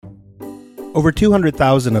Over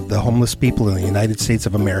 200,000 of the homeless people in the United States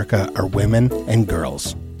of America are women and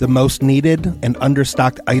girls. The most needed and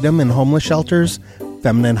understocked item in homeless shelters,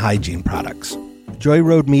 feminine hygiene products. Joy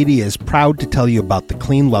Road Media is proud to tell you about the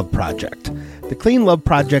Clean Love Project. The Clean Love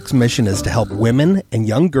Project's mission is to help women and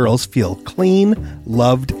young girls feel clean,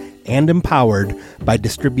 loved, and empowered by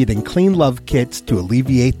distributing Clean Love kits to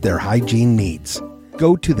alleviate their hygiene needs.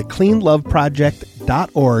 Go to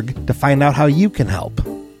thecleanloveproject.org to find out how you can help.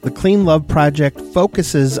 The Clean Love Project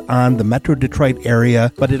focuses on the Metro Detroit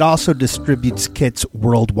area, but it also distributes kits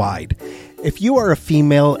worldwide. If you are a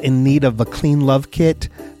female in need of a Clean Love kit,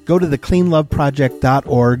 go to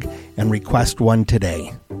thecleanloveproject.org and request one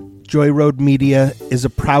today. Joy Road Media is a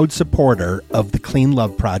proud supporter of the Clean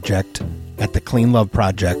Love Project at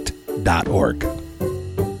thecleanloveproject.org.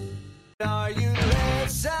 Are you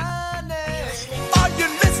listening? Are you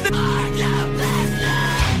listening?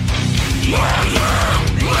 Are you listening? Yo, are you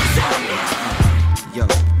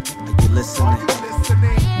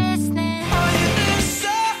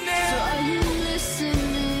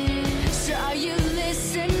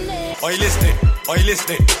listening? Are you listening? Are you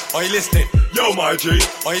listening? Are you listening? Yo, my G.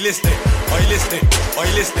 Are you listening? Are you listening? Are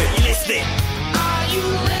you listening? Are you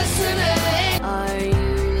listening? Are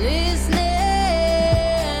you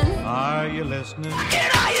listening? Are you listening? Are you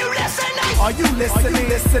listening? Are you listening? Are you listening?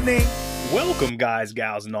 Listening? Welcome, guys,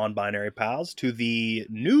 gals, and non-binary pals, to the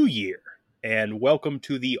new year, and welcome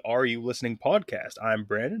to the Are You Listening podcast. I'm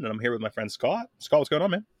Brandon, and I'm here with my friend Scott. Scott, what's going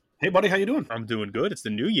on, man? Hey, buddy, how you doing? I'm doing good. It's the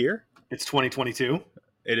new year. It's 2022.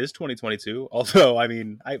 It is 2022. Although, I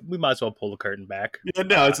mean, we might as well pull the curtain back. Yeah,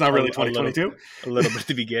 no, it's not really 2022. A little bit at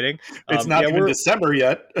the beginning. It's not even December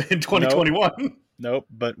yet in 2021. Nope,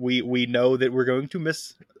 but we know that we're going to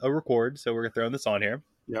miss a record, so we're throwing this on here.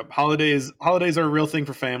 Yep, holidays are a real thing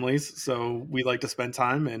for families, so we like to spend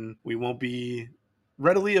time, and we won't be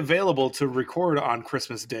readily available to record on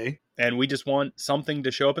Christmas Day. And we just want something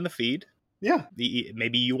to show up in the feed. Yeah.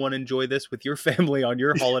 Maybe you want to enjoy this with your family on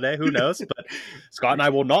your holiday. Who knows? But Scott and I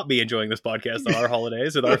will not be enjoying this podcast on our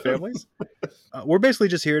holidays with our families. We're basically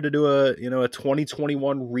just here to do a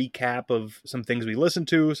 2021 recap of some things we listened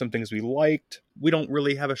to, some things we liked. We don't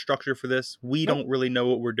really have a structure for this. We don't really know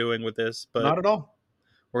what we're doing with this. But not at all.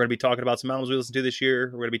 We're going to be talking about some albums we listened to this year.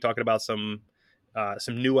 We're going to be talking about some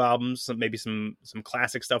new albums, maybe some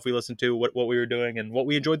classic stuff we listened to, what we were doing, and what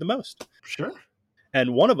we enjoyed the most. Sure.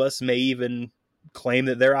 And one of us may even claim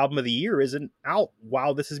that their album of the year isn't out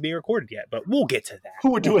while this is being recorded yet, but we'll get to that.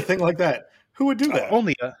 Who would do a thing like that? Who would do that?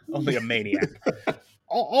 Only a maniac.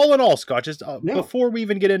 all in all, Scott, just before we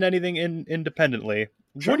even get into anything independently,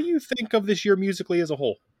 Sure. What do you think of this year musically as a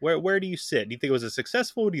whole? Where do you sit? Do you think it was a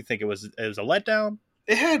successful? Do you think it was a letdown?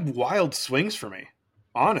 It had wild swings for me,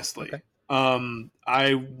 honestly. Okay.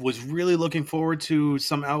 I was really looking forward to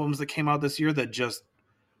some albums that came out this year that just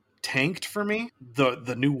tanked for me.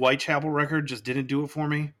 The new Whitechapel record just didn't do it for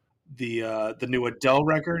me. The new Adele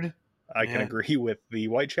record. I can agree with the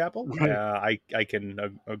Whitechapel. Right. I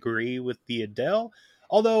can agree with the Adele.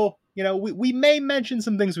 Although, we may mention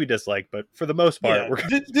some things we dislike, but for the most part, we're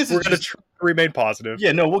going to try to remain positive.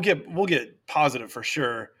 Yeah, no, we'll get positive for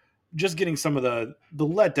sure. Just getting some of the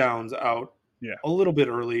letdowns out a little bit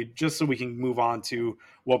early, just so we can move on to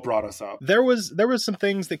what brought us up. There was some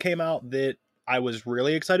things that came out that I was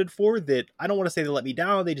really excited for that I don't want to say they let me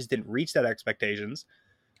down. They just didn't reach that expectations.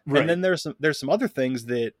 Right. And then there's some other things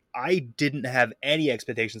that I didn't have any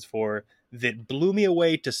expectations for that blew me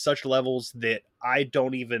away to such levels that I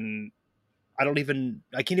can't even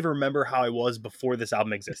remember how I was before this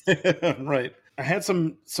album existed. Right. I had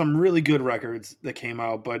some really good records that came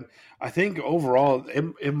out, but I think overall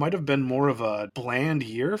it might have been more of a bland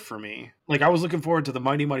year for me. Like, I was looking forward to the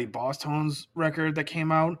Mighty Mighty Boss Tones record that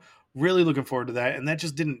came out. Really looking forward to that. And that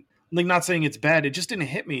just didn't, like, not saying it's bad. It just didn't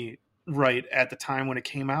hit me right at the time when it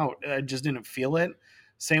came out. I just didn't feel it.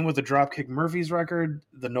 Same with the Dropkick Murphys record,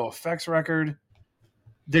 the NoFX record.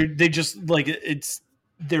 They just, like,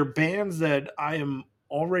 they're bands that I am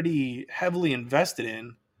already heavily invested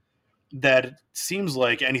in, that it seems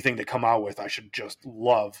like anything they come out with I should just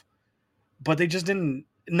love. But they just didn't,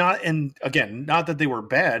 not that they were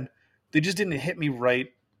bad, they just didn't hit me right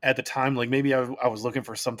at the time. Like, maybe I was looking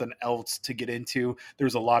for something else to get into. There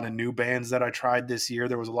was a lot of new bands that I tried this year.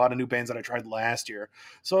 There was a lot of new bands that I tried last year.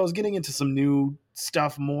 So I was getting into some new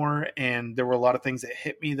stuff more, and there were a lot of things that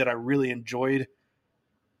hit me that I really enjoyed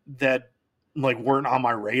that, like, weren't on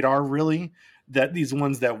my radar really. That these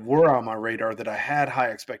ones that were on my radar that I had high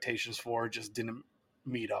expectations for just didn't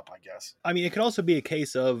meet up, I guess. I mean, it could also be a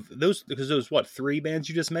case of those 3 bands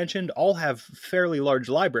you just mentioned all have fairly large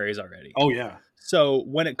libraries already. Oh yeah. So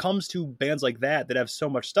when it comes to bands like that have so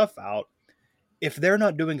much stuff out, if they're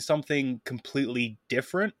not doing something completely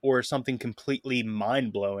different or something completely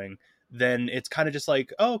mind-blowing, then it's kind of just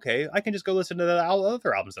like, oh, okay, I can just go listen to the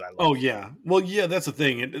other albums that I like. Oh, yeah. Well, yeah, that's the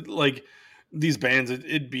thing. Like, these bands,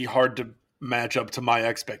 it'd be hard to match up to my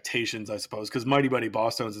expectations, I suppose, because Mighty Mighty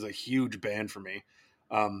Boss Tones is a huge band for me.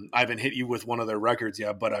 I haven't hit you with one of their records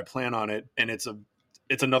yet, but I plan on it, and it's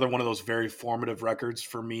another one of those very formative records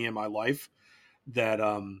for me in my life that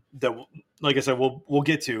like I said, we'll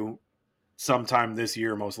get to sometime this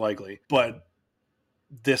year, most likely. But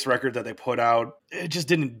this record that they put out, it just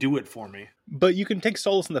didn't do it for me. But you can take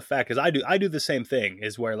solace in the fact, because I do the same thing,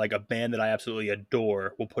 is where like a band that I absolutely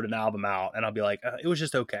adore will put an album out and I'll be like, it was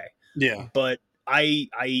just okay. Yeah. But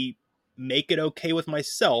I make it okay with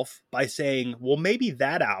myself by saying, well, maybe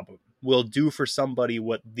that album will do for somebody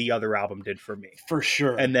what the other album did for me. For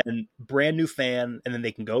sure. And then brand new fan, and then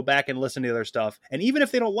they can go back and listen to the other stuff. And even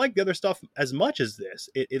if they don't like the other stuff as much as this,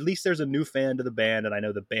 at least there's a new fan to the band, and I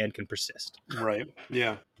know the band can persist. Right.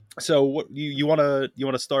 Yeah. So what you want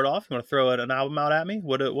to start off? You want to throw an album out at me?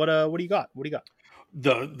 What do you got? What do you got?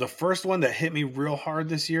 The first one that hit me real hard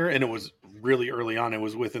this year, and it was really early on, it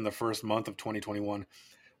was within the first month of 2021,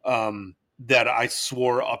 that I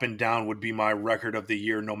swore up and down would be my record of the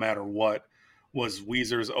year no matter what, was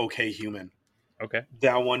Weezer's OK Human. Okay.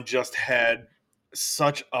 That one just had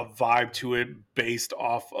such a vibe to it based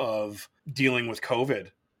off of dealing with COVID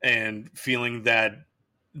and feeling that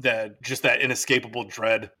just that inescapable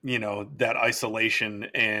dread, that isolation,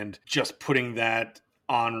 and just putting that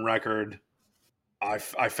on record. I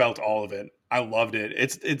felt all of it. I loved it.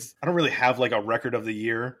 It's I don't really have like a record of the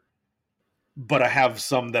year, but I have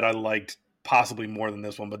some that I liked possibly more than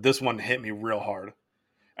this one, but this one hit me real hard.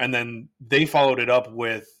 And then they followed it up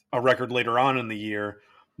with a record later on in the year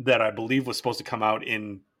that I believe was supposed to come out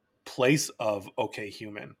in place of OK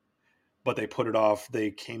Human, but they put it off. They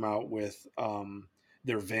came out with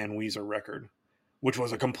their Van Weezer record, which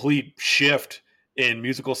was a complete shift in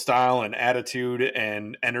musical style and attitude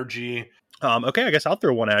and energy. Okay, I guess I'll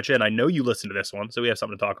throw one at you, and I know you listened to this one, so we have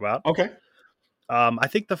something to talk about. Okay. I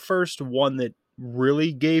think the first one that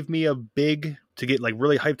really gave me a big to get like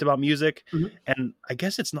really hyped about music, and I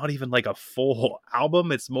guess it's not even like a full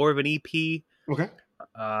album, it's more of an EP. Okay.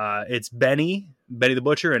 It's Benny the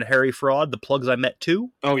Butcher and Harry Fraud, The Plugs I Met Too.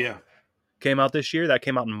 Oh yeah. Came out this year. That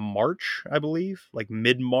came out in March, I believe, like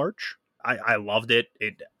mid-March. I loved it.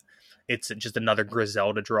 It's just another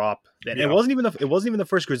Griselda drop. And it wasn't even the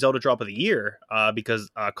first Griselda drop of the year, because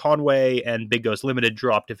Conway and Big Ghost Limited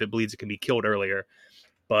dropped If It Bleeds It Can Be Killed earlier.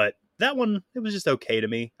 But that one, it was just okay to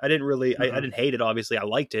me. I didn't really, I didn't hate it, obviously. I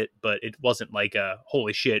liked it, but it wasn't like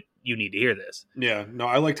holy shit, you need to hear this. Yeah, no,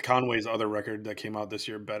 I liked Conway's other record that came out this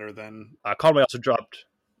year better than... Conway also dropped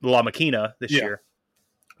La Maquina this year,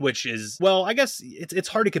 which is, well, I guess it's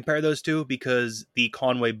hard to compare those two because the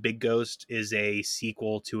Conway Big Ghost is a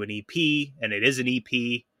sequel to an EP, and it is an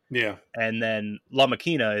EP. Yeah. And then La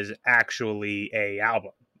Maquina is actually a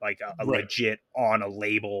album, like a legit on a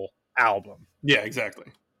label album. Yeah, exactly.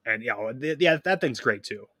 And yeah, that thing's great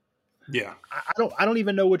too. Yeah. I don't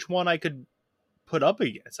even know which one I could put up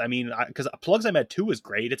against. I mean, because Plugs I Met 2 is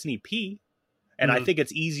great. It's an EP. And I think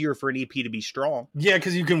it's easier for an EP to be strong. Yeah,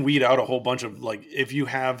 because you can weed out a whole bunch of, like, if you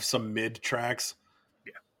have some mid tracks,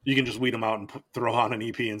 you can just weed them out and throw on an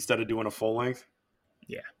EP instead of doing a full length.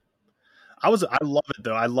 Yeah. I love it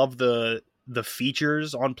though. I love the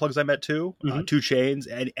features on Plugs I Met 2, 2 Chainz,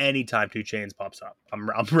 and anytime 2 Chainz pops up, I'm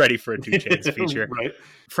ready for a 2 Chainz feature. Right.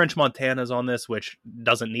 French Montana's on this, which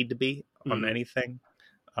doesn't need to be on anything.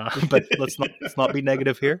 But let's not be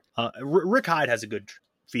negative here. Rick Hyde has a good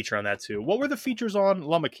feature on that too. What were the features on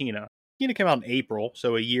La Maquina? Maquina came out in April,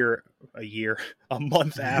 so a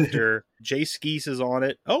month after. Jay Skeese is on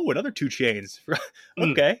it. Oh, another 2 Chainz.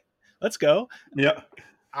 Okay, let's go. Yeah,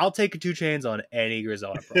 I'll take a 2 Chainz on any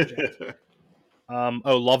Griselda project.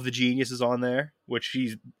 Love the Genius is on there, which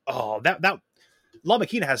that La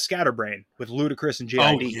Maquina has Scatterbrain with Ludacris and JID.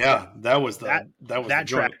 Oh yeah, that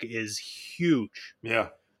track is huge. Yeah,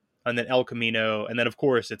 and then El Camino, and then of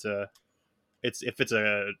course if it's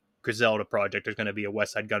a Griselda project, there's going to be a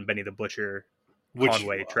West Side Gun, Benny the Butcher,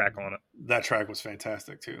 Conway track on it. That track was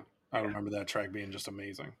fantastic too. I remember that track being just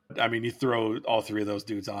amazing. I mean, you throw all three of those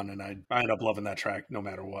dudes on, and I end up loving that track no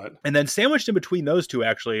matter what. And then sandwiched in between those two,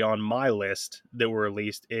 actually, on my list that were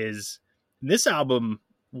released is this album.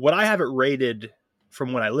 What I have it rated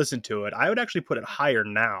from when I listened to it, I would actually put it higher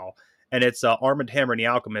now. And it's Arm & Hammer and the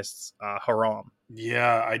Alchemists, Haram.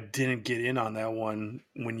 Yeah, I didn't get in on that one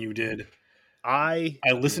when you did. I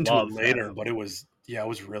listened to it later, but it was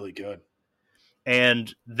really good.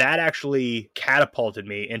 And that actually catapulted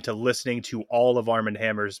me into listening to all of Arm &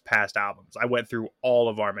 Hammer's past albums. I went through all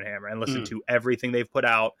of Arm & Hammer and listened to everything they've put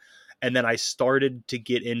out. And then I started to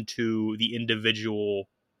get into the individual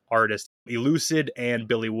artists, Elucid and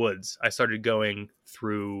Billy Woods. I started going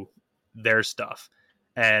through their stuff.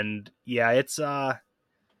 And yeah,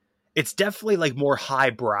 it's definitely like more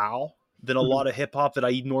highbrow than a lot of hip hop that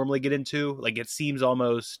I normally get into. Like it seems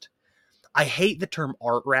almost, I hate the term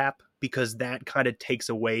art rap because that kind of takes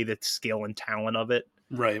away the skill and talent of it.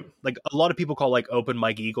 Right. Like a lot of people call like Open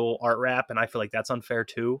Mike Eagle art rap, and I feel like that's unfair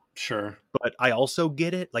too. Sure. But I also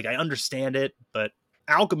get it. Like I understand it, but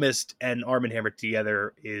Alchemist and Arm & Hammer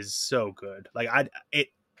together is so good. Like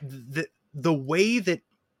the way that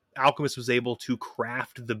Alchemist was able to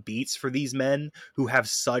craft the beats for these men who have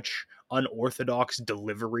such unorthodox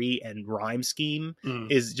delivery and rhyme scheme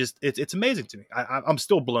is just it's amazing to me. I'm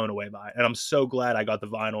still blown away by it, and I'm so glad I got the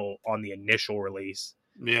vinyl on the initial release.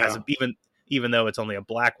 Yeah, even though it's only a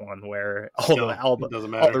black one, where all the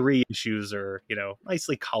reissues are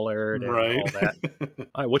nicely colored and all that.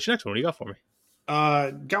 All right, what's your next one? What do you got for me?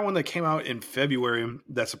 Got one that came out in February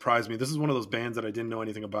that surprised me. This is one of those bands that I didn't know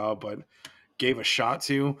anything about, but gave a shot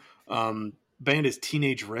to. Band is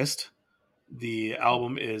Teenage Wrist. The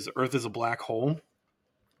album is Earth is a Black Hole.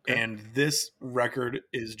 Okay. And this record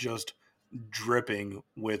is just dripping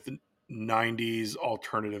with 90s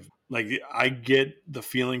alternative. Like I get the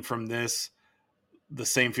feeling from this, the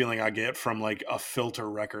same feeling I get from like a Filter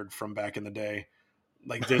record from back in the day.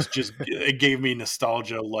 Like this just, it gave me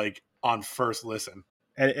nostalgia like on first listen.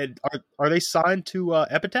 And are they signed to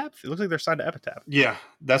Epitaph? It looks like they're signed to Epitaph. Yeah,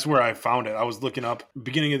 that's where I found it. I was looking up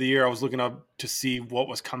beginning of the year. I was looking up to see what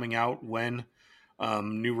was coming out when,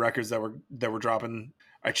 new records that were dropping.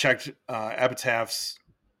 I checked Epitaph's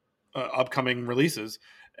upcoming releases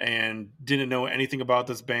and didn't know anything about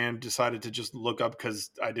this band. Decided to just look up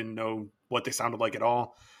because I didn't know what they sounded like at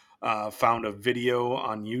all. Found a video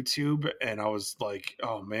on YouTube and I was like,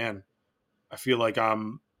 oh man, I feel like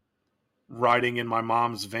I'm riding in my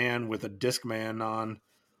mom's van with a Discman on,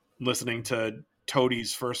 listening to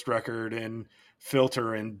Toadie's first record and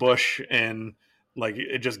Filter and Bush, and like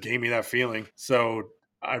it just gave me that feeling. So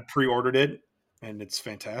I pre-ordered it and it's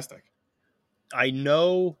fantastic. I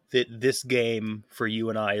know that this game for you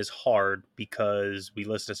and I is hard because we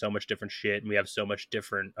listen to so much different shit and we have so much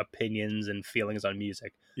different opinions and feelings on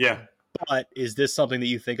music. Yeah. But is this something that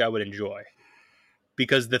you think I would enjoy?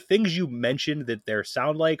 Because the things you mentioned that they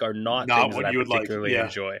sound like are not things what that you I would particularly like. Yeah.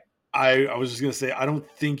 enjoy. I was just going to say, I don't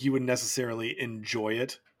think you would necessarily enjoy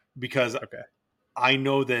it because I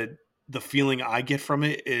know that the feeling I get from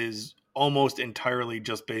it is almost entirely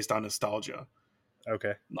just based on nostalgia.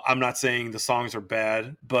 Okay. I'm not saying the songs are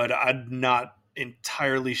bad, but I'm not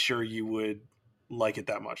entirely sure you would like it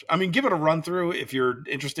that much. I mean, give it a run through if you're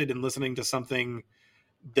interested in listening to something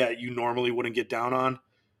that you normally wouldn't get down on.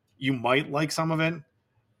 You might like some of it,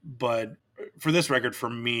 but for this record,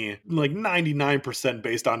 for me, like 99%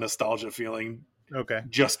 based on nostalgia feeling. Okay.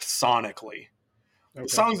 Just sonically. Okay.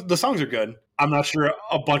 The songs are good. I'm not sure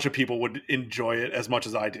a bunch of people would enjoy it as much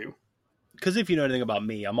as I do. Because if you know anything about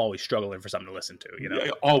me, I'm always struggling for something to listen to,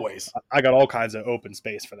 Yeah, always. I got all kinds of open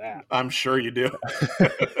space for that. I'm sure you do.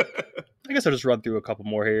 I guess I'll just run through a couple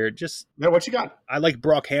more here. What you got? I like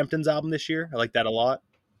Brockhampton's album this year. I like that a lot.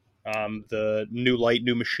 The New Light,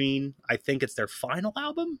 New Machine. I think it's their final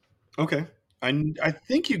album. Okay. I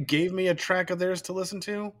think you gave me a track of theirs to listen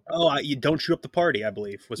to. Oh, you Don't Shoot Up the Party, I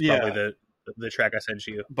believe, was probably the track I sent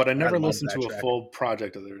you. But I never listened to a full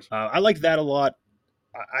project of theirs. I like that a lot.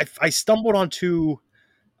 I stumbled onto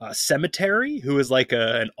Cemetery, who is like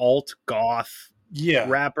an alt goth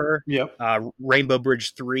rapper. Yep. Rainbow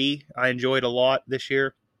Bridge 3, I enjoyed a lot this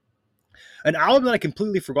year. An album that I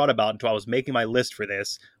completely forgot about until I was making my list for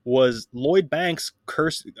this was Lloyd Banks'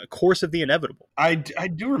 Course of the Inevitable. I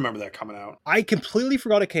do remember that coming out. I completely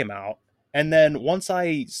forgot it came out. And then once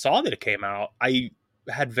I saw that it came out, I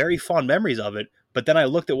had very fond memories of it. But then I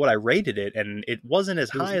looked at what I rated it, and it wasn't as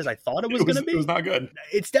high as I thought it was going to be. It was not good.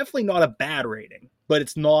 It's definitely not a bad rating, but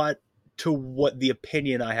it's not to what the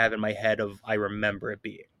opinion I have in my head of I remember it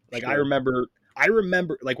being. Like, sure. I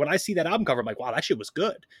remember, like, when I see that album cover, I'm like, wow, that shit was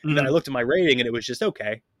good. Mm-hmm. And then I looked at my rating, and it was just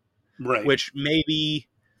okay. Right. Which maybe,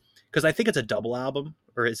 because I think it's a double album,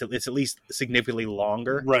 or it's at least significantly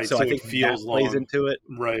longer. Right. So I think it feels that plays into it.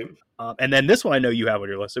 Right. And then this one I know you have on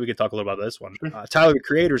your list, so we can talk a little about this one. Sure. Tyler, the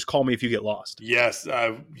Creator's Call Me If You Get Lost. Yes.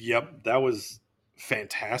 Yep. That was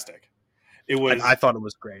fantastic. It was. I thought it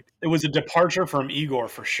was great. It was a departure from Igor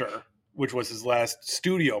for sure, which was his last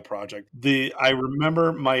studio project. I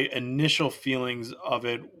remember my initial feelings of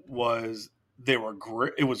it was they were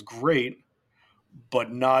great. It was great,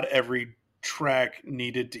 but not every track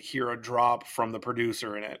needed to hear a drop from the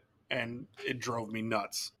producer in it. And it drove me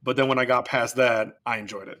nuts. But then when I got past that, I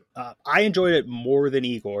enjoyed it. I enjoyed it more than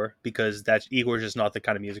Igor because Igor's just not the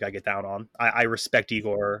kind of music I get down on. I respect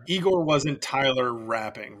Igor. Igor wasn't Tyler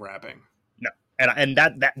rapping. No, and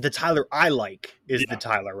that the Tyler I like is the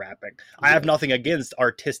Tyler rapping. I have nothing against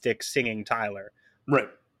artistic singing Tyler, right?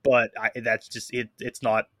 But that's just it. It's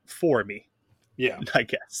not for me. Yeah, I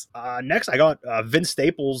guess. Next, I got Vince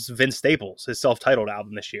Staples, his self-titled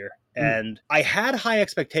album this year, and I had high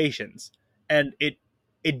expectations, and it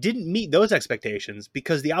didn't meet those expectations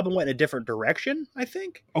because the album went in a different direction, I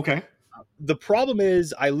think. Okay. The problem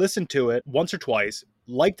is I listened to it once or twice,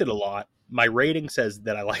 liked it a lot. My rating says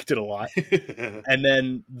that I liked it a lot. And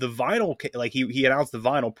then the vinyl, like he announced the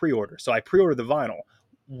vinyl pre-order. So I pre-ordered the vinyl.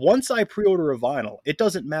 Once I pre-order a vinyl, it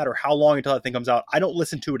doesn't matter how long until that thing comes out. I don't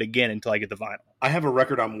listen to it again until I get the vinyl. I have a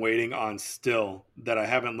record I'm waiting on still that I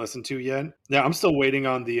haven't listened to yet. Yeah, I'm still waiting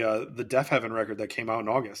on the Deaf Heaven record that came out in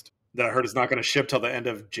August that I heard is not going to ship till the end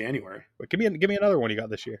of January. Wait, give me another one you got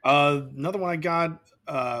this year. Another one I got,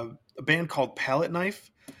 a band called Palette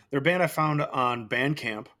Knife. They're a band I found on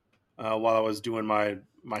Bandcamp while I was doing my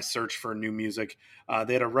search for new music.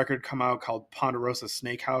 They had a record come out called Ponderosa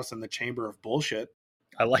Snake House and the Chamber of Bullshit.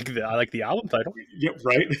 I like the album title. Yeah,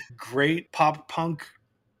 right. Great pop punk,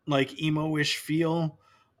 like emo-ish feel.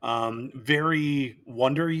 Very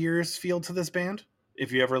Wonder Years feel to this band.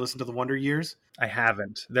 If you ever listen to the Wonder Years, I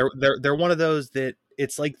haven't. They're one of those that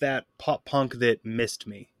it's like that pop punk that missed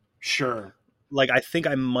me. Sure. Like I think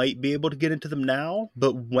I might be able to get into them now,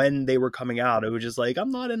 but when they were coming out, it was just like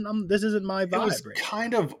this isn't my vibe. It was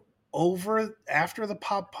kind of over after the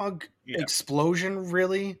pop punk explosion,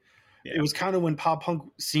 really. Yeah. It was kind of when pop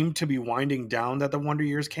punk seemed to be winding down that the Wonder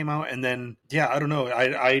Years came out. And then, I don't know.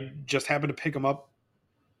 I just happened to pick them up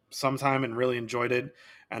sometime and really enjoyed it.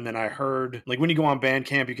 And then I heard, like when you go on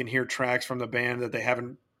Bandcamp, you can hear tracks from the band that they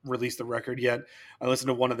haven't released the record yet. I listened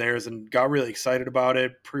to one of theirs and got really excited about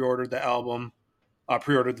it, pre-ordered the album,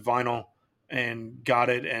 pre-ordered the vinyl and got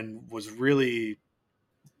it and was really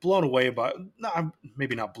blown away by,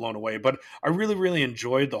 maybe not blown away, but I really, really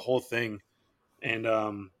enjoyed the whole thing. And,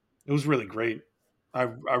 it was really great. I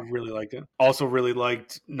really liked it. Also really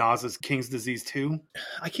liked Nas's King's Disease 2.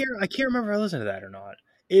 I can't remember if I listened to that or not.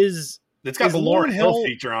 It's got the Lauryn Hill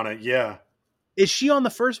feature on it, yeah. Is she on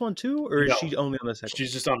the first one too, or is she only on the second?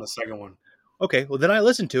 She's just on the second one. Okay, well then I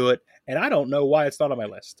listened to it, and I don't know why it's not on my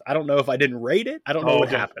list. I don't know if I didn't rate it. I don't know what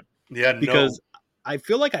happened. Yeah, because I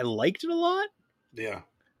feel like I liked it a lot. Yeah.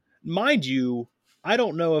 Mind you, I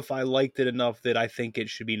don't know if I liked it enough that I think it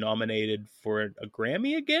should be nominated for a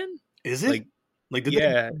Grammy again. Is it? Like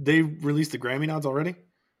did they released the Grammy nods already?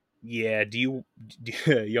 Yeah. Do you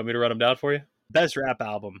want me to run them down for you? Best rap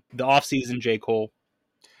album, the off-season J. Cole.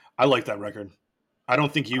 I like that record. I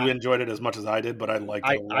don't think you enjoyed it as much as I did, but I liked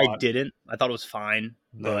it a lot. I didn't. I thought it was fine,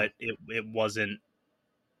 but it wasn't.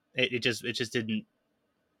 It just didn't.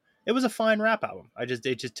 It was a fine rap album.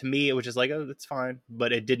 To me, it was just like, oh, it's fine,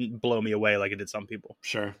 but it didn't blow me away like it did some people.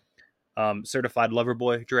 Sure. Certified Lover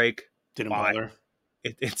Boy, Drake. Didn't bother.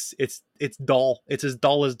 It's dull. It's as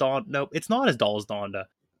dull as Dawn. No, it's not as dull as Donda.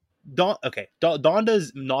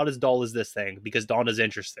 Donda's not as dull as this thing because Donda's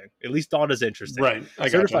interesting. At least Donda's interesting. Right.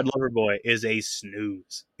 Certified Lover Boy is a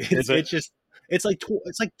snooze. It's like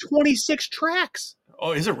 26 tracks.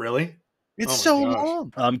 Oh, is it really? It's so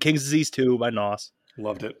long. King's Disease 2 by Nas.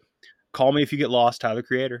 Loved it. Call Me If You Get Lost, Tyler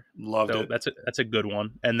Creator. Loved it. That's a good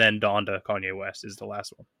one. And then Donda, Kanye West is the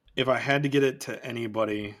last one. If I had to get it to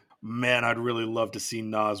anybody, man, I'd really love to see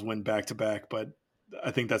Nas win back-to-back, but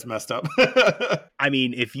I think that's messed up. I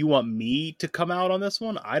mean, if you want me to come out on this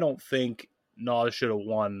one, I don't think Nas should have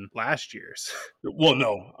won last year's. Well,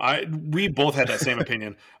 no. We both had that same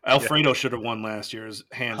opinion. Alfredo should have won last year's,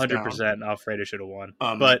 hands 100% down. Alfredo should have won.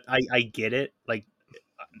 But I get it. Like,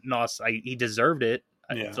 Nas, he deserved it.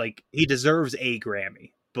 Yeah. It's like, he deserves a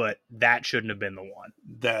Grammy, but that shouldn't have been the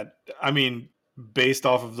one. Based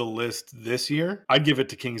off of the list this year, I'd give it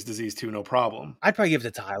to King's Disease 2, no problem. I'd probably give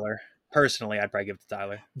it to Tyler. Personally, I'd probably give it to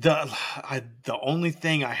Tyler. The only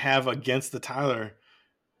thing I have against the Tyler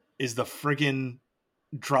is the friggin'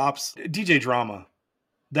 drops. DJ Drama.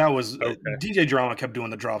 That was... okay. DJ Drama kept doing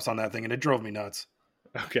the drops on that thing, and it drove me nuts.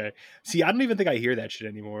 Okay. See, I don't even think I hear that shit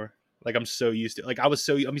anymore. Like, I'm so used to... Like, I'm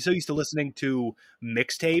so used to listening to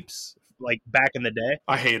mixtapes, like, back in the day.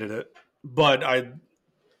 I hated it. But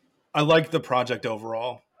I like the project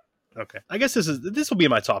overall. Okay. I guess this will be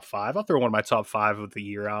in my top 5. I'll throw one of my top 5 of the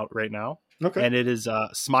year out right now. Okay. And it is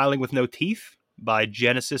Smiling with No Teeth by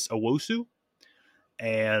Genesis Owusu.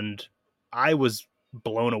 And I was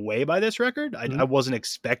blown away by this record. Mhm. I wasn't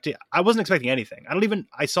expecting anything.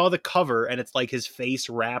 I saw the cover and it's like his face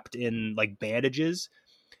wrapped in like bandages,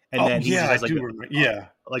 and then he just I has like do remember. Yeah,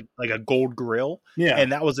 like a gold grill, yeah.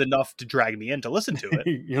 and that was enough to drag me in to listen to it.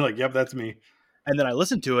 You're like, yep, that's me. And then I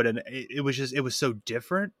listened to it, and it was so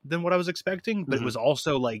different than what I was expecting, but it was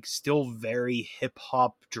also like still very hip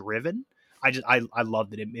hop driven. I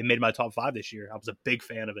loved it. It made my top 5 this year. I was a big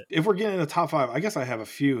fan of it. If we're getting a top 5, I guess I have a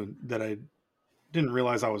few that I didn't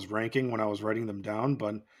realize I was ranking when I was writing them down,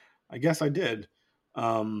 but I guess I did.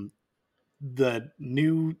 The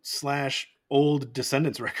new / old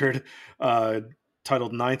Descendants record,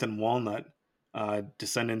 titled Ninth and Walnut.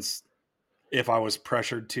 Descendants, if I was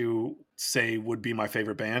pressured to say, would be my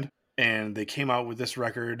favorite band. And they came out with this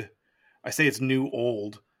record. I say it's new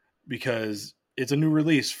old because it's a new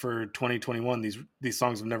release for 2021. These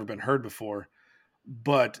songs have never been heard before,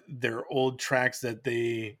 but they're old tracks that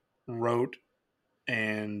they wrote,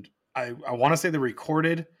 and I want to say they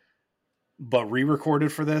recorded but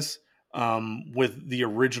re-recorded for this, with the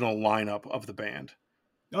original lineup of the band.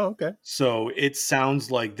 Oh, okay. So it sounds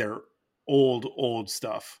like their old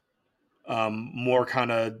stuff. More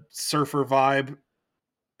kind of surfer vibe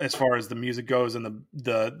as far as the music goes, and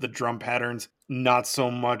the drum patterns. Not so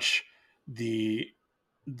much the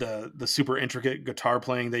super intricate guitar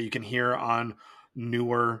playing that you can hear on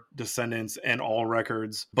newer Descendants and all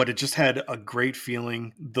records, but it just had a great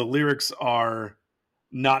feeling. The lyrics are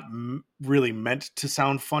not really meant to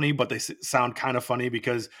sound funny, but they sound kind of funny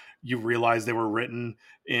because you realize they were written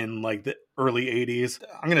in like the early 80s.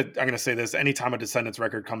 I'm gonna say this: anytime a Descendants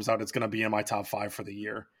record comes out, it's gonna be in my top 5 for the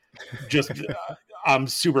year. Just I'm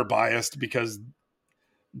super biased because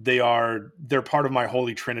they're part of my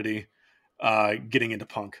holy trinity, getting into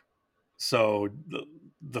punk. So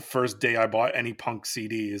the first day I bought any punk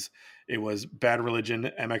CDs, it was Bad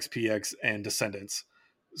Religion, MXPX, and Descendants.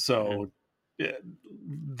 So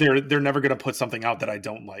they're never going to put something out that I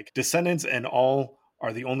don't like. Descendants and All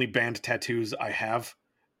are the only band tattoos I have,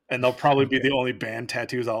 and they'll probably be the only band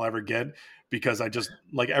tattoos I'll ever get, because I just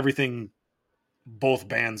like everything both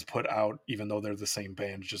bands put out, even though they're the same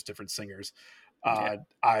band, just different singers.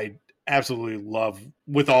 I absolutely love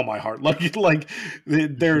with all my heart. Like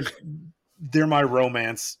they're my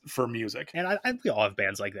romance for music. And we all have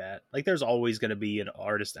bands like that. Like there's always going to be an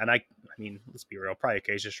artist, and I mean, let's be real, probably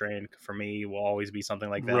Acacia Strain for me will always be something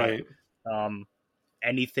like that. Right.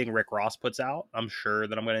 Anything Rick Ross puts out, I'm sure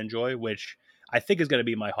that I'm going to enjoy, which I think is going to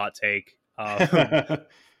be my hot take.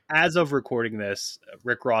 As of recording this,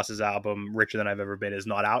 Rick Ross's album Richer Than I've Ever Been is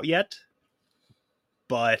not out yet,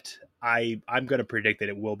 but I'm going to predict that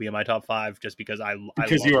it will be in my top 5 just because I love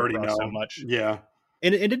you already Rick Ross know so much. Yeah.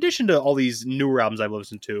 In addition to all these newer albums I've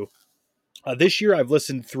listened to, this year I've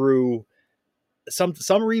listened through some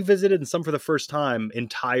revisited and some for the first time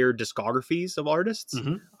entire discographies of artists.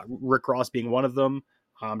 Rick Ross being one of them.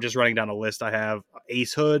 Just running down a list, I have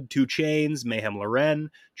Ace Hood, 2 Chainz, Mayhem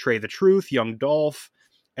Lauren, Trey the Truth, Young Dolph,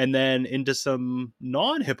 and then into some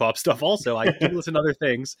non-hip hop stuff also. I do listen to other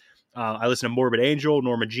things. I listen to Morbid Angel,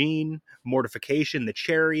 Norma Jean, Mortification, The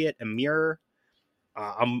Chariot, Amir.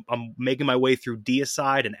 I'm making my way through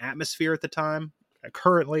Deicide and Atmosphere at the time,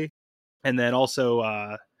 currently. And then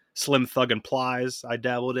also Slim Thug and Plies I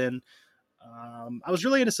dabbled in. I was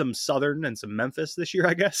really into some Southern and some Memphis this year,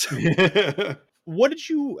 I guess. What did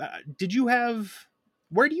you have?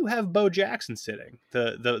 Where do you have Bo Jackson sitting?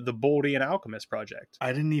 The Boldy and Alchemist project.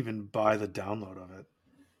 I didn't even buy the download of it.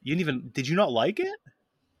 Did you not like it?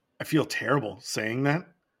 I feel terrible saying that.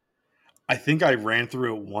 I think I ran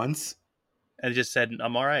through it once and just said,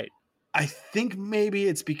 I'm all right. I think maybe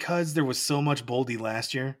it's because there was so much Boldy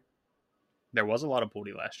last year. There was a lot of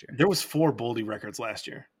Boldy last year. There was 4 Boldy records last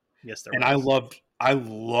year. Yes, there was. And I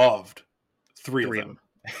loved 3 of them.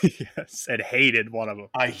 Yes, and hated one of them.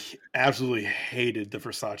 I absolutely hated the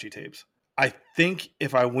Versace tapes. I think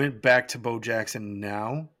if I went back to Bo Jackson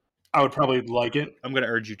now, I would probably like it. I'm going to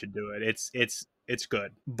urge you to do it. It's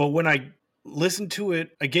good. But when I listened to it,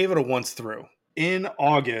 I gave it a once through. In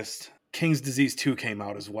August, King's Disease 2 came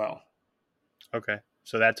out as well. Okay.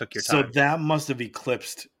 So that took your time. So that must have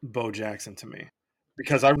eclipsed Bo Jackson to me.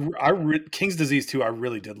 Because King's Disease 2 I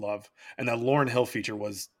really did love. And that Lauryn Hill feature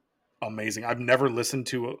was amazing. I've never listened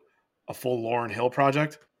to a full Lauryn Hill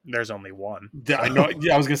project. There's only one. I know.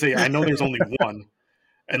 Yeah, I was going to say, I know there's only one.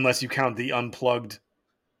 Unless you count the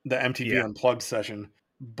MTV Unplugged session.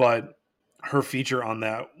 But her feature on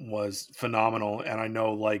that was phenomenal. And I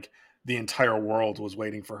know like the entire world was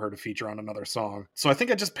waiting for her to feature on another song. So I think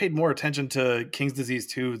I just paid more attention to King's Disease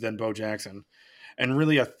 2 than Bo Jackson. And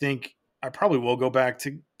really, I think I probably will go back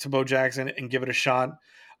to Bo Jackson and give it a shot.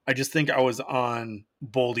 I just think I was on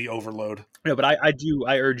Boldy overload. No, but I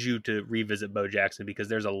urge you to revisit Bo Jackson because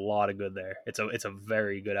there's a lot of good there. It's a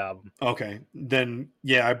very good album. Okay, then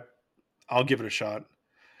yeah, I'll give it a shot.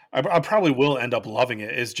 I probably will end up loving it.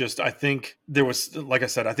 It's just I think there was, like I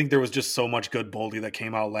said, I think there was just so much good Boldy that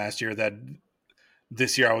came out last year that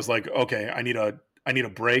this year I was like, okay, I need a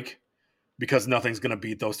break because nothing's gonna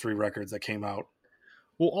beat those 3 records that came out.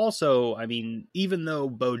 Well, also, I mean, even though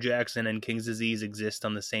Bo Jackson and King's Disease exist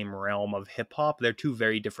on the same realm of hip hop, they're 2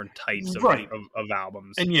 very different types of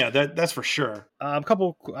albums. And yeah, that's for sure.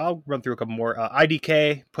 I'll run through a couple more.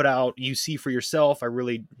 IDK put out "You See for Yourself." I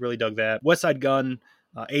really dug that. West Side Gun,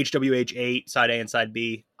 HWH 8, Side A and Side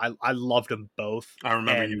B. I loved them both. I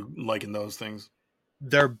remember you liking those things.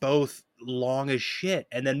 They're both long as shit,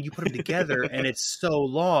 and then you put them together, and it's so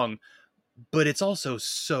long. But it's also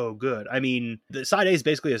so good. I mean, the Side A is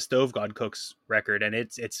basically a Stove God Cooks record, and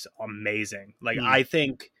it's amazing. Like, I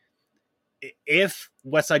think if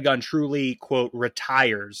West Side Gun truly, quote,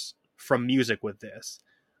 retires from music with this,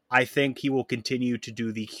 I think he will continue to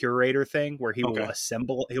do the curator thing where he will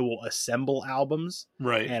assemble albums.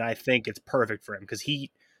 Right. And I think it's perfect for him because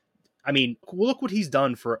look what he's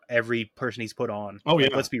done for every person he's put on. Oh, yeah.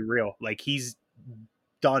 Let's be real. Like, he's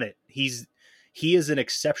done it. He is an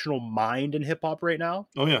exceptional mind in hip hop right now.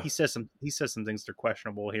 Oh yeah. He says some things that are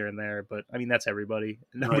questionable here and there, but I mean that's everybody.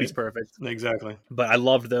 Nobody's perfect. Exactly. But I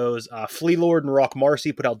loved those. Flea Lord and Rock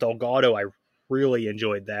Marcy put out Delgado. I really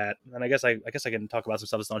enjoyed that. And I guess I can talk about some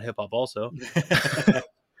stuff that's not hip hop also.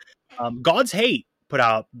 God's Hate put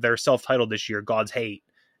out their self-titled this year, God's Hate,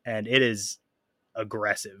 and it is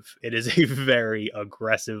aggressive. It is a very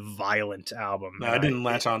aggressive, violent album. No, I didn't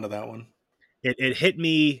latch onto that one. It hit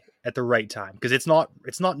me at the right time because it's not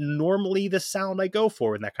normally the sound I go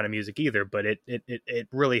for in that kind of music either, but it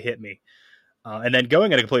really hit me. And then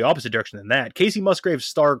going in a completely opposite direction than that, Casey Musgrave's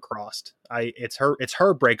Star-Crossed. It's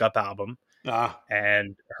her breakup album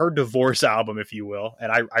and her divorce album, if you will.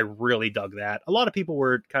 And I really dug that. A lot of people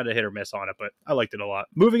were kind of hit or miss on it, but I liked it a lot.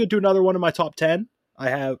 Moving into another one of my top 10. Top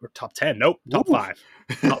 5.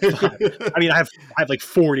 Top 5. I mean, I have like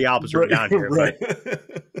 40 albums written down here. Right.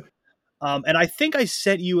 And I think I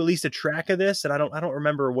sent you at least a track of this, and I don't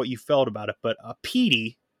remember what you felt about it, but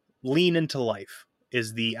Petey, Lean Into Life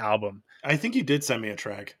is the album. I think you did send me a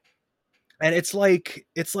track. And it's like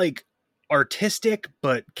artistic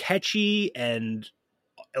but catchy, and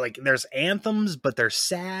like there's anthems but they're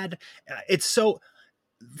sad. It's so,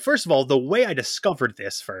 first of all, the way I discovered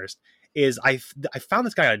this first is I found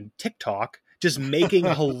this guy on TikTok just making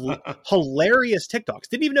hilarious TikToks.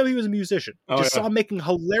 Didn't even know he was a musician. Saw him making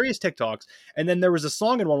hilarious TikToks. And then there was a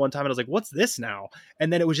song in one time and I was like, what's this now?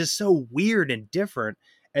 And then it was just so weird and different.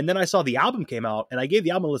 And then I saw the album came out and I gave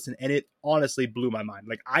the album a listen and it honestly blew my mind.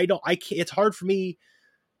 Like it's hard for me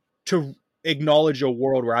to acknowledge a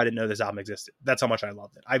world where I didn't know this album existed. That's how much I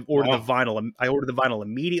loved it. I ordered the vinyl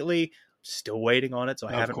immediately. Still waiting on it. So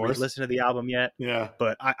I haven't listened to the album yet. Yeah.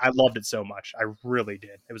 But I loved it so much. I really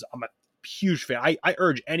did. I'm a huge fan. I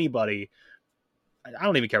urge anybody, I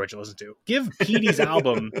don't even care what you listen to, give Petey's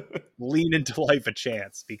album Lean Into Life a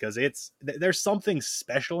chance because there's something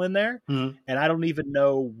special in there and I don't even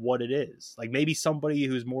know what it is. Like maybe somebody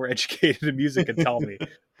who's more educated in music can tell me,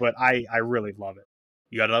 but I really love it.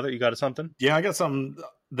 You got something? Yeah, I got something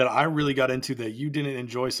that I really got into that you didn't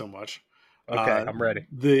enjoy so much. Okay, I'm ready.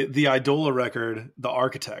 The Idola record, The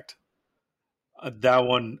Architect. That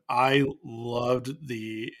one, I loved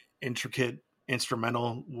the intricate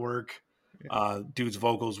instrumental work. Dude's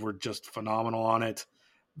vocals were just phenomenal on it.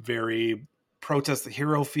 Very Protest the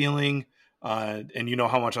Hero feeling. And you know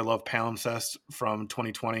how much I love Palimpsest from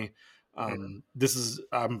 2020. This is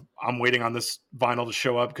I'm waiting on this vinyl to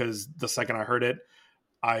show up because the second I heard it,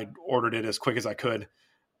 I ordered it as quick as I could.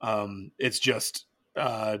 It's just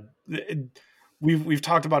we've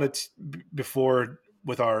talked about it before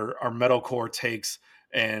with our metalcore takes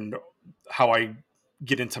and how I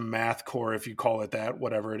get into mathcore, if you call it that,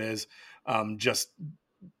 whatever it is. Just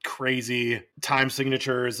crazy time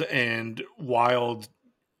signatures and wild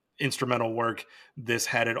instrumental work. This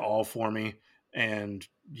had it all for me. And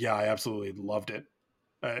yeah, I absolutely loved it.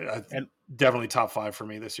 And definitely top 5 for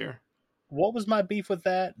me this year. What was my beef with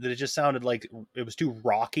that? That it just sounded like it was too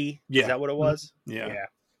rocky? Yeah. Is that what it was? Yeah.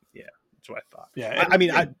 That's what I thought.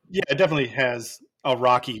 Yeah. It definitely has a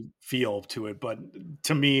rocky feel to it, but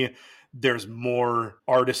to me, there's more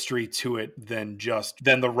artistry to it than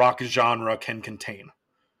the rock genre can contain.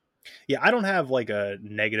 Yeah, I don't have like a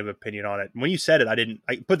negative opinion on it. When you said it, I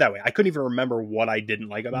put it that way. I couldn't even remember what I didn't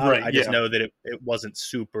like about it. I just know that it wasn't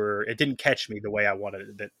super, it didn't catch me the way I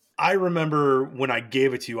wanted it. I remember when I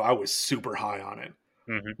gave it to you, I was super high on it.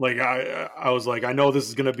 Like I was like, I know this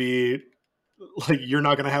is gonna be like you're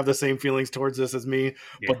not gonna have the same feelings towards this as me,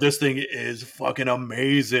 but this thing is fucking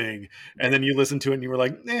amazing. And then you listen to it and you were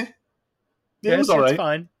like, it was all right. It's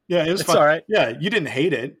fine. Yeah, it was It's fun. all right. Yeah, you didn't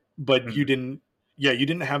hate it, but you didn't. Yeah, you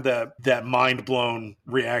didn't have that mind blown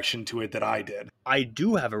reaction to it that I did. I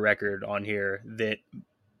do have a record on here that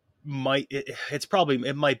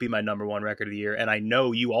it might be my number one record of the year, and I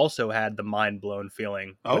know you also had the mind blown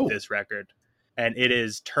feeling with this record, and it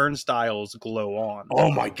is Turnstile's "Glow On."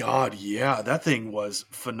 Oh my god, yeah, that thing was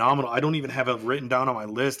phenomenal. I don't even have it written down on my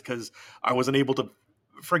list because I wasn't able to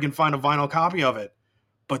friggin' find a vinyl copy of it.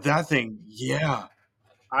 But that thing, yeah.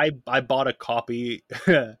 I bought a copy.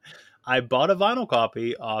 I bought a vinyl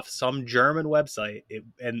copy off some German website,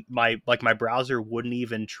 and my browser wouldn't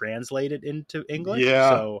even translate it into English. Yeah.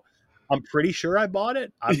 So I'm pretty sure I bought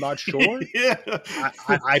it. I'm not sure. Yeah.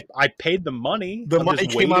 I paid the money. The money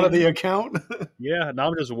came out of the account. Yeah, now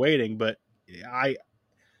I'm just waiting, but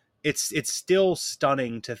it's still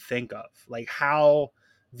stunning to think of, like how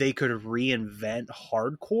they could reinvent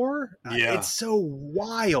hardcore. Yeah. It's so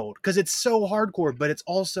wild because it's so hardcore, but it's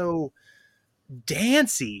also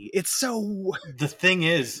dancey. It's so. The thing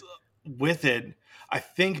is, with it, I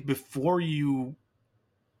think before you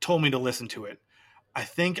told me to listen to it, I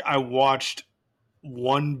think I watched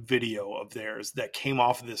one video of theirs that came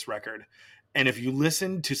off of this record. And if you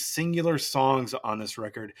listen to singular songs on this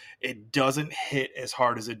record, it doesn't hit as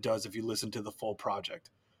hard as it does if you listen to the full project.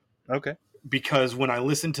 Okay. Because when I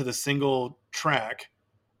listened to the single track,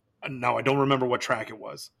 now I don't remember what track it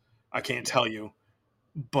was. I can't tell you.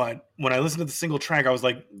 But when I listened to the single track, I was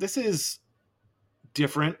like, this is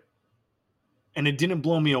different. And it didn't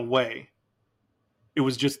blow me away. It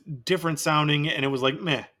was just different sounding, and it was like,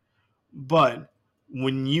 meh. But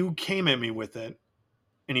when you came at me with it,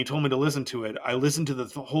 and you told me to listen to it, I listened to the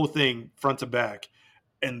whole thing front to back,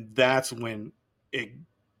 and that's when it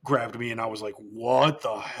grabbed me, and I was like, what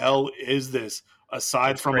the hell is this?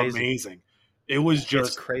 Aside from crazy. Amazing. It was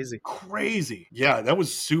just crazy. Yeah, that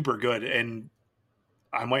was super good, and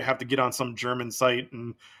I might have to get on some German site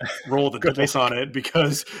and roll the dice on it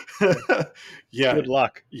because, yeah, good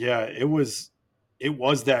luck. Yeah, it was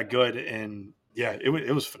that good, and yeah, it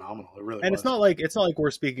was phenomenal. It really and was. It's not like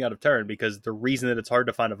we're speaking out of turn, because the reason that it's hard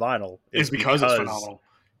to find a vinyl is because it's phenomenal.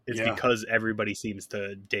 It's because everybody seems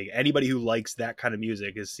to dig. Anybody who likes that kind of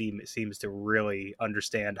music seems to really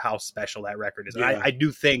understand how special that record is. And I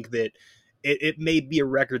do think that it may be a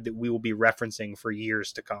record that we will be referencing for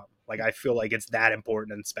years to come. Like, I feel like it's that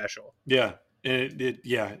important and special. Yeah.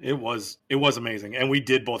 It was amazing. And we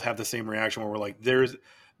did both have the same reaction where we're like, there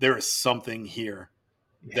is something here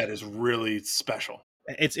that is really special.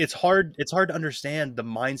 It's hard to understand the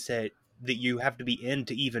mindset that you have to be in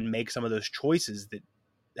to even make some of those choices that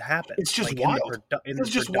happen. It's just wild. It's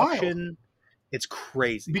just wild. It's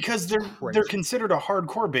crazy. Because they're considered a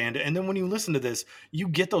hardcore band, and then when you listen to this, you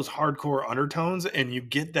get those hardcore undertones and you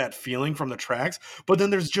get that feeling from the tracks, but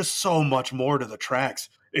then there's just so much more to the tracks.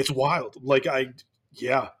 It's wild. Like I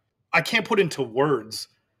can't put into words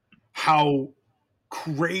how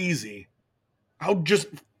crazy, how just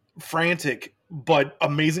frantic but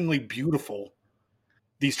amazingly beautiful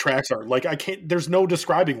these tracks are. Like there's no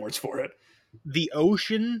describing words for it. The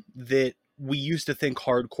ocean that we used to think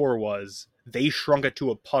hardcore was, they shrunk it to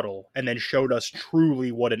a puddle and then showed us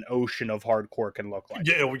truly what an ocean of hardcore can look like.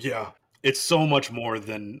 Yeah. It's so much more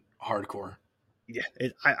than hardcore. Yeah,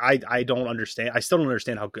 I don't understand. I still don't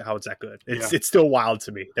understand how it's that good. It's still wild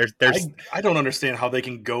to me. I don't understand how they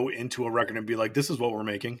can go into a record and be like, this is what we're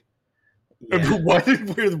making. Yeah. Where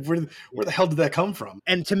the hell did that come from?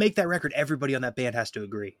 And to make that record, everybody on that band has to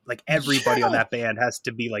agree. Like, everybody on that band has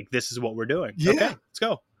to be like, this is what we're doing. Yeah. Okay, let's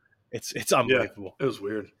go. It's unbelievable. Yeah, it was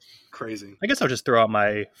weird. Crazy. I guess I'll just throw out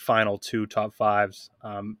my final two top fives.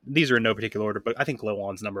 These are in no particular order, but I think Glow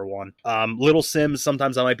On's number one. Little Sims,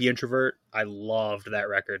 Sometimes I Might Be Introvert. I loved that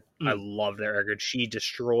record. I loved that record. She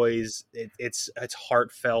destroys. It's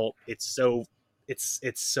heartfelt. It's so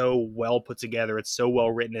well put together. It's so well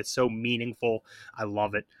written. It's so meaningful. I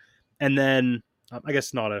love it. And then, I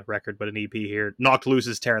guess not a record, but an EP here. Knocked Loose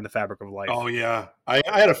is Tearing the Fabric of Life. Oh, yeah. I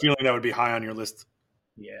had a feeling that would be high on your list.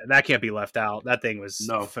 Yeah, that can't be left out. That thing was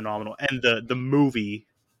phenomenal. And the movie,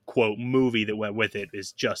 quote, movie that went with it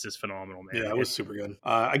is just as phenomenal, man. Yeah, it was super good.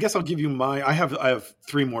 I guess I'll give you I have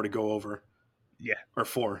three more to go over. Yeah. Or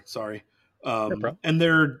four, sorry. No problem. And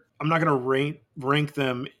I'm not going to rank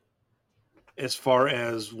them as far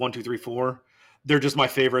as 1, 2, 3, 4. They're just my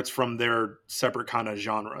favorites from their separate kind of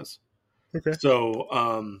genres. Okay.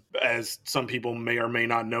 So, as some people may or may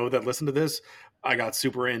not know that listen to this, I got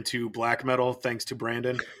super into black metal thanks to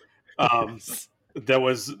Brandon. That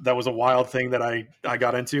was a wild thing that I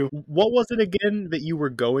got into. What was it again that you were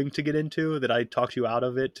going to get into that I talked you out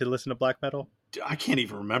of it to listen to black metal? I can't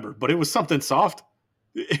even remember, but it was something soft.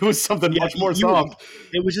 It was something Yeah, much more soft.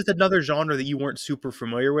 it was just another genre that you weren't super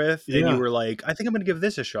familiar with, and you Yeah. were like, "I think I'm going to give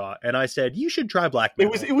this a shot." And I said, "You should try black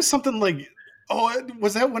metal." It was something like, oh,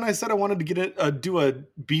 was that when I said I wanted to get it do a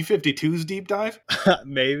B-52s deep dive?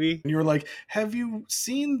 Maybe. And you were like, "Have you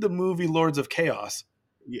seen the movie Lords of Chaos?"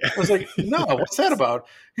 Yeah. I was like, "No, what's that about?"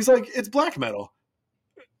 He's like, "It's black metal."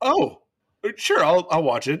 Oh, sure, I'll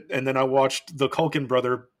watch it. And then I watched the Culkin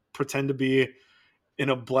brother pretend to be in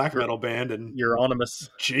a black metal band, and Euronymous.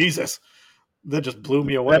 Jesus, that just blew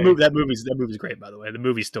me away. That movie's great, by the way. The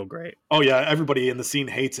movie's still great. Oh yeah, everybody in the scene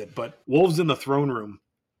hates it, but Wolves in the Throne Room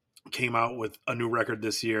came out with a new record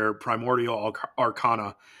this year, Primordial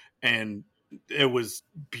Arcana, and it was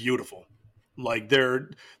beautiful. Like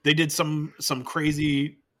they did some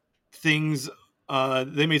crazy things.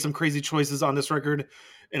 They made some crazy choices on this record,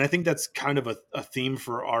 and I think that's kind of a theme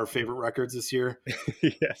for our favorite records this year.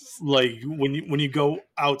 Yes. Like when you go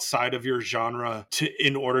outside of your genre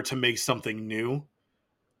in order to make something new,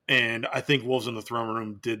 and I think Wolves in the Throne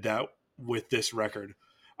Room did that with this record.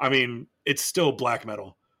 I mean, it's still black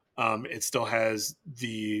metal. It still has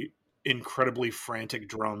the incredibly frantic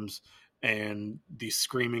drums and the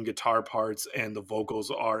screaming guitar parts, and the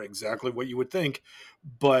vocals are exactly what you would think,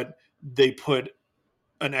 but they put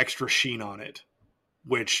an extra sheen on it,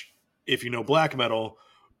 which, if you know black metal,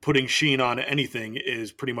 putting sheen on anything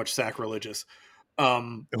is pretty much sacrilegious.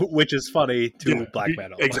 Which is funny to Yeah, black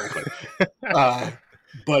metal. Exactly.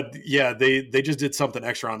 But yeah, they just did something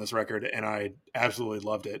extra on this record, and I absolutely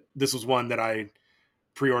loved it. This was one that I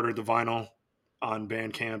pre-ordered the vinyl on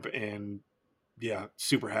Bandcamp, and yeah,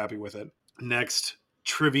 super happy with it. Next,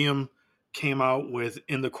 Trivium came out with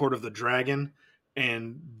In the Court of the Dragon,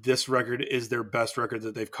 and this record is their best record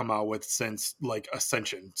that they've come out with since like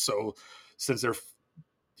Ascension. So since their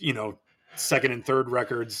second and third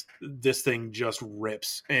records, this thing just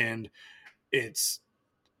rips, and it's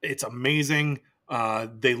amazing.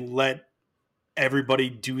 They let everybody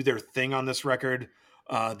do their thing on this record.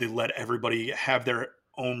 They let everybody have their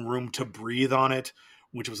own room to breathe on it,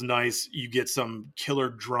 which was nice. You get some killer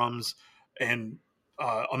drums and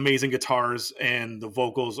amazing guitars, and the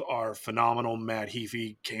vocals are phenomenal. Matt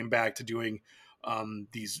Heafy came back to doing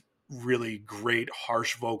these really great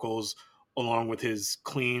harsh vocals, along with his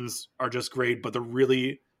cleans are just great. But the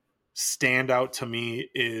really stand out to me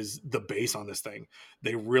is the bass on this thing.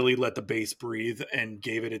 They really let the bass breathe and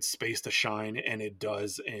gave it its space to shine, and it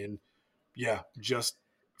does. And yeah, just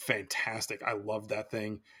fantastic. I love that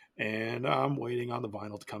thing, and I'm waiting on the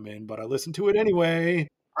vinyl to come in, but I listened to it anyway.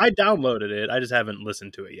 I downloaded it. I just haven't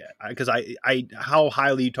listened to it yet because I how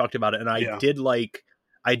highly you talked about it, and I did like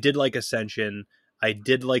Ascension. I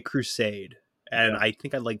did like Crusade, and I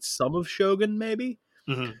think I liked some of Shogun maybe.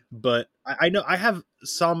 Mm-hmm. But I know I have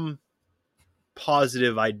some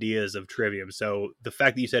positive ideas of Trivium. So the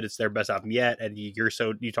fact that you said it's their best album yet, and you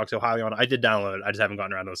talk so highly on it, I did download it. I just haven't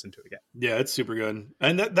gotten around to listen to it yet. Yeah, it's super good.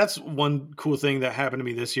 And that's one cool thing that happened to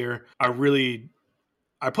me this year.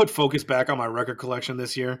 I put focus back on my record collection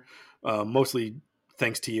this year, mostly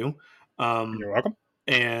thanks to you. You're welcome.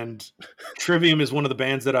 And Trivium is one of the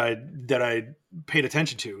bands that I paid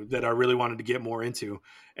attention to, that I really wanted to get more into.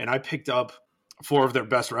 And I picked up 4 of their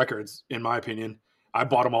best records, in my opinion. I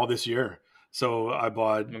bought them all this year. So I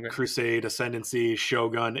bought Crusade, Ascendancy,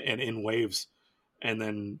 Shogun, and In Waves. And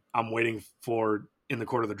then I'm waiting for In the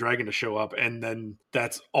Court of the Dragon to show up. And then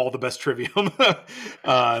that's all the best Trivium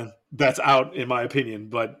that's out, in my opinion.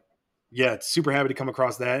 But yeah, super happy to come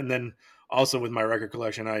across that. And then also with my record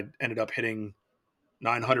collection, I ended up hitting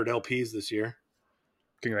 900 LPs this year.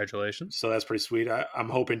 Congratulations. So that's pretty sweet. I'm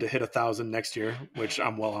hoping to hit 1,000 next year, which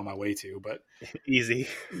I'm well on my way to, but easy.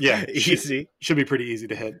 Yeah, easy. Should be pretty easy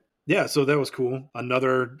to hit. Yeah, so that was cool.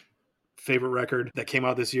 Another favorite record that came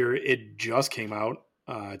out this year, it just came out.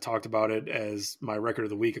 I talked about it as my record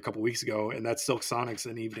of the week a couple weeks ago, and that's Silk Sonic's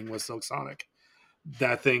An Evening with Silk Sonic.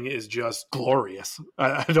 That thing is just glorious.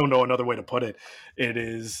 I don't know another way to put it. It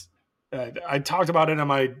is. I talked about it on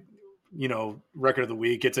my record of the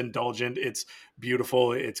week. It's indulgent, it's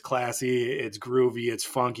beautiful, it's classy, it's groovy, it's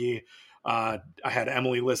funky. I had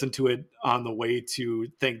Emily listen to it on the way to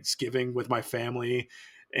Thanksgiving with my family,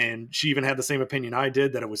 and she even had the same opinion I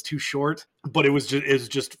did, that it was too short, but it was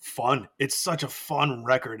just fun. It's such a fun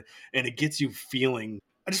record, and it gets you feeling.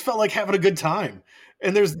 I just felt like having a good time,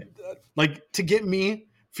 and there's like, to get me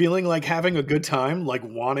feeling like having a good time, like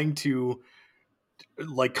wanting to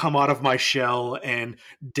like come out of my shell and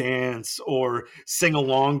dance or sing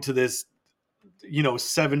along to this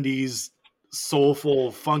 70s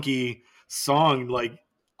soulful, funky song. Like,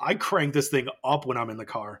 I crank this thing up when I'm in the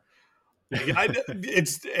car.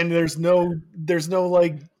 There's no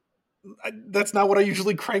like, that's not what I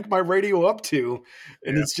usually crank my radio up to.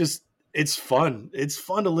 And it's fun. It's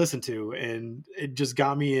fun to listen to. And it just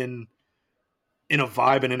got me in a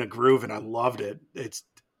vibe and in a groove. And I loved it.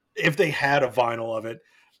 If they had a vinyl of it,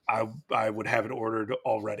 I would have it ordered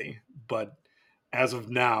already. But as of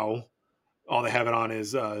now, all they have it on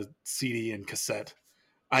is CD and cassette.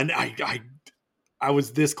 And I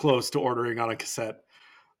was this close to ordering on a cassette.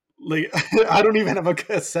 Like, I don't even have a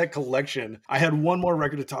cassette collection. I had one more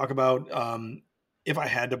record to talk about. If I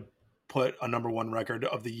had to put a number one record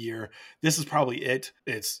of the year, this is probably it.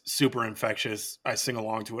 It's super infectious. I sing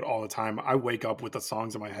along to it all the time. I wake up with the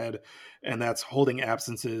songs in my head, and that's Holding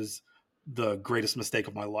Absences, the greatest mistake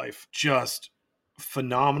of my life. Just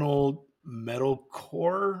phenomenal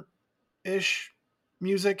metalcore-ish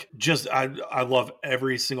music. Just, I love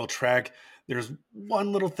every single track. There's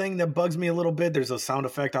one little thing that bugs me a little bit. There's a sound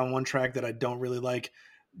effect on one track that I don't really like,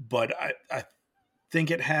 but I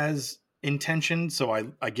think it has intention,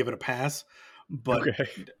 so I give it a pass. But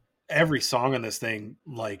every song on this thing,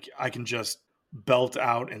 like, I can just belt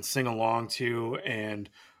out and sing along to, and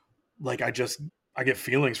like, I get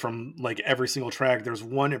feelings from like every single track. There's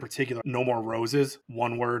one in particular, No More Roses,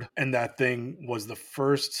 one word, and that thing was the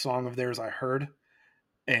first song of theirs I heard,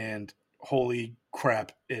 and holy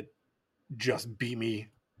crap, it just beat me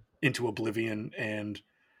into oblivion. And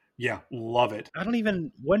yeah, love it.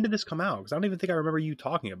 When did this come out? Because I don't even think I remember you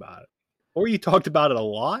talking about it. Or you talked about it a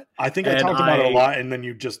lot. I think I talked about it a lot, and then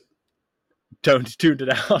you just tuned it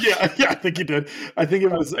out. Yeah, I think you did. I think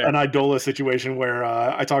it was an Idola situation where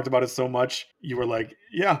I talked about it so much, you were like,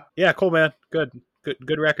 yeah, cool, man, good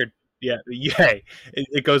record. Yeah,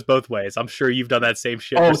 it goes both ways. I'm sure you've done that same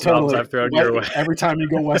shit. Oh, for totally. I've thrown your way. Every time you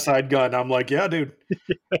go West Side Gun, I'm like, yeah, dude,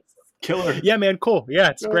 killer. Yeah, man, cool.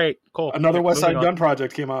 Yeah, it's great. Cool. Another West Side Gun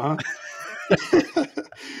project came out, huh?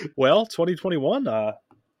 Well, 2021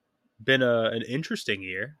 been an interesting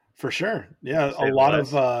year for sure. Yeah, a lot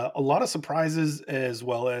of surprises as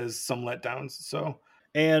well as some letdowns. So,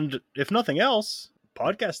 and if nothing else,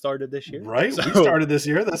 podcast started this year, right? So, we started this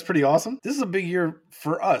year. That's pretty awesome. This is a big year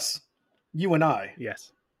for us, you and I.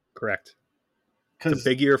 Yes, correct. It's a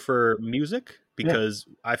big year for music because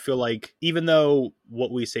I feel like even though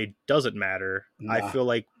what we say doesn't matter, I feel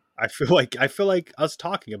like us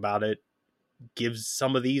talking about it gives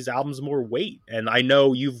some of these albums more weight. And I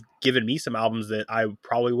know you've given me some albums that I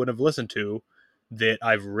probably wouldn't have listened to that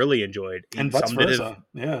I've really enjoyed, and some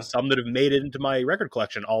that have made it into my record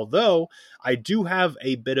collection. Although I do have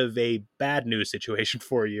a bit of a bad news situation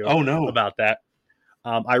for you. Oh no, about that.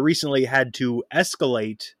 I recently had to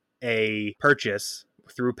escalate a purchase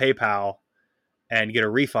through PayPal and get a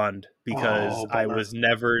refund because I was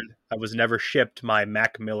never shipped my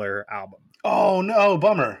Mac Miller album. Oh no,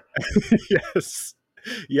 bummer. Yes.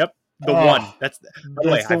 Yep. The one. By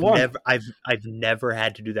the way, I've never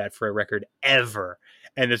had to do that for a record ever,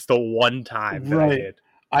 and it's the one time that I did.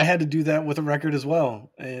 I had to do that with a record as well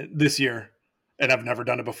this year, and I've never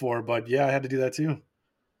done it before. But yeah, I had to do that too.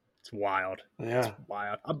 It's wild. Yeah, it's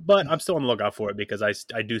wild. But I'm still on the lookout for it because I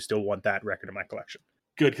do still want that record in my collection.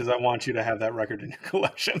 Good, because I want you to have that record in your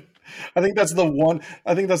collection. I think that's the one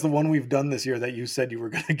we've done this year that you said you were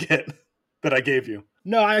going to get. That I gave you.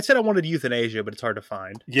 No, I said I wanted Euthanasia, but it's hard to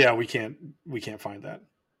find. Yeah, we can't find that.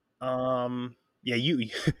 Yeah, you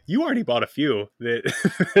already bought a few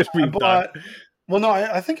that we've done. Well, no,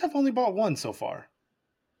 I think I've only bought one so far.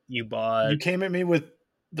 You came at me with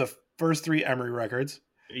the first 3 Emery records.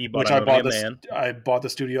 You bought Man. I bought the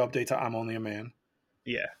studio update to I'm Only a Man.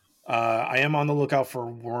 Yeah. I am on the lookout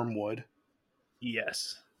for Wormwood.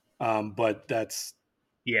 Yes. But that's...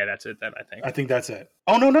 Yeah, that's it then, I think. I think that's it.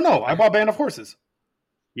 Oh, no. I bought Band of Horses.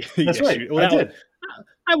 That's right. I did.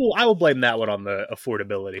 I will blame that one on the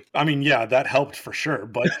affordability. I mean, yeah, that helped for sure.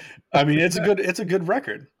 But, I mean, it's a good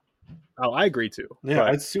record. Oh, I agree, too.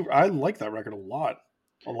 Yeah, I like that record a lot.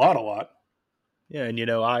 A lot. Yeah, and,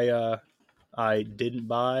 I didn't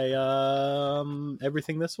buy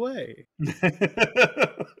Everything This Way.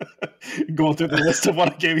 Going through the list of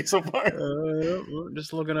what I gave you so far.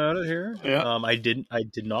 Just looking at it here. Yeah. I did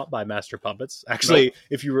not buy Master Puppets. Actually,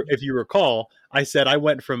 if you recall, I said I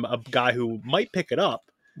went from a guy who might pick it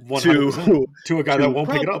up to a guy that won't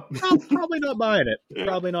pick it up. Probably not buying it. Yeah.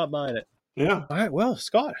 Probably not buying it. Yeah. All right. Well,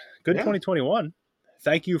 Scott, good 2021.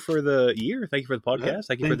 Thank you for the year. Thank you for the podcast. Yeah,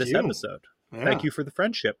 thank you for this episode. Yeah. Thank you for the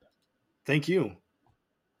friendship. Thank you.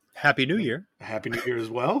 Happy New Year. Happy New Year as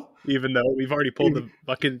well. Even though we've already pulled the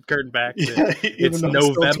fucking curtain back. Yeah, it's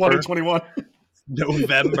November. Still 2021.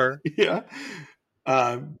 November. Yeah.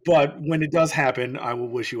 But when it does happen, I will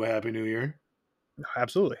wish you a happy new year.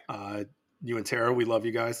 Absolutely. You and Tara, we love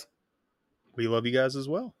you guys. We love you guys as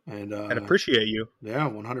well. And appreciate you. Yeah,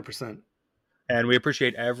 100%. And we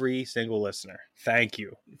appreciate every single listener. Thank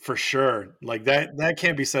you. For sure. Like that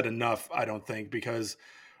can't be said enough, I don't think, because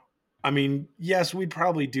I mean, yes, we'd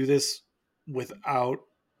probably do this without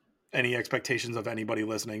any expectations of anybody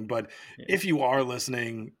listening, but if you are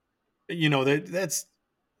listening, you know, that's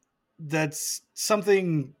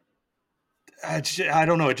something. I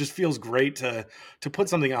don't know. It just feels great to put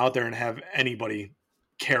something out there and have anybody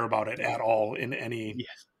care about it at all in any,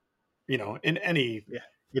 you know, in any. Yeah,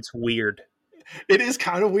 it's weird. It is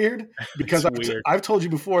kind of weird because weird. I've told you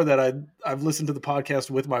before that I've listened to the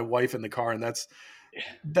podcast with my wife in the car, and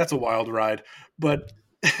that's a wild ride. But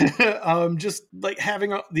just like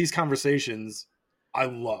having these conversations, I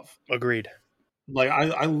love. Agreed. Like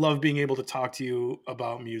I love being able to talk to you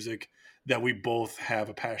about music that we both have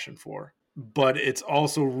a passion for. But it's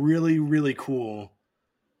also really, really cool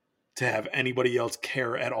to have anybody else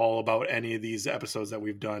care at all about any of these episodes that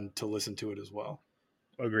we've done to listen to it as well.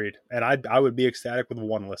 Agreed. And I would be ecstatic with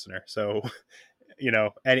one listener. So, you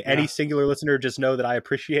know, any singular listener, just know that I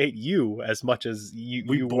appreciate you as much as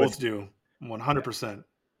you both do. 100%.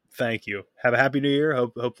 Thank you. Have a happy new year.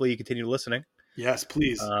 Hopefully you continue listening. Yes,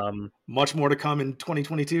 please. Much more to come in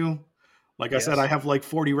 2022. Like I said, I have like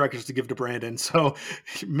 40 records to give to Brandon, so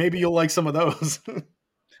maybe you'll like some of those.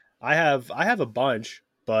 I have a bunch,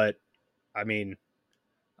 but I mean,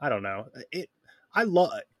 I don't know.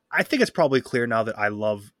 I think it's probably clear now that I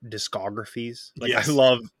love discographies. Like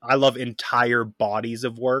I love entire bodies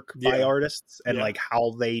of work by artists and like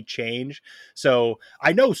how they change. So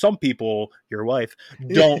I know some people, your wife,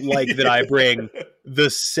 don't like that I bring the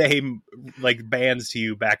same like bands to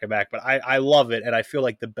you back to back, but I love it. And I feel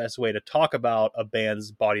like the best way to talk about a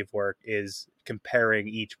band's body of work is comparing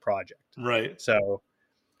each project. Right. So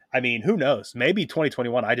I mean, who knows? Maybe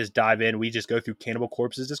 2021, I just dive in. We just go through Cannibal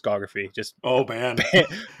Corpse's discography. Just band,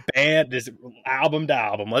 just album to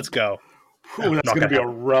album. Let's go. Ooh, that's going to be a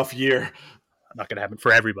rough year. Not going to happen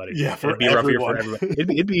for everybody. Yeah, it'd be a rough year for everybody.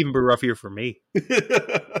 It'd be even a rough year for me.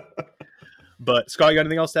 But Scott, you got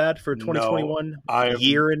anything else to add for 2021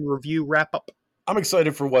 year in review wrap up? I'm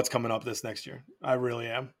excited for what's coming up this next year. I really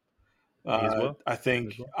am. I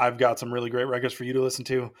think I've got some really great records for you to listen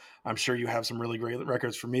to. I'm sure you have some really great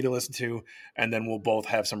records for me to listen to, and then we'll both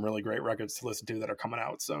have some really great records to listen to that are coming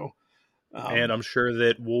out. So, and I'm sure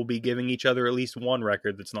that we'll be giving each other at least one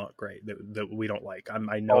record that's not great that we don't like.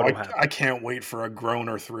 I know it'll happen. I can't wait for a groan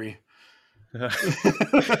or three.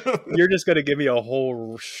 You're just gonna give me a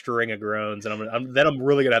whole string of groans, and I'm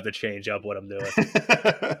really gonna have to change up what I'm doing.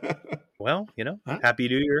 Well, you know, Happy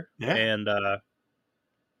New Year, and.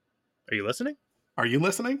 Are you listening? Are you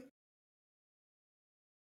listening?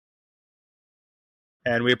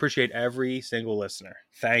 And we appreciate every single listener.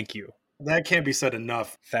 Thank you. That can't be said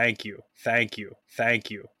enough. Thank you. Thank you.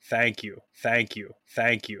 Thank you. Thank you. Thank you.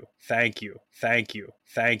 Thank you. Thank you. Thank you.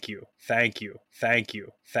 Thank you. Thank you. Thank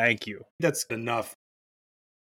you. Thank you. That's enough.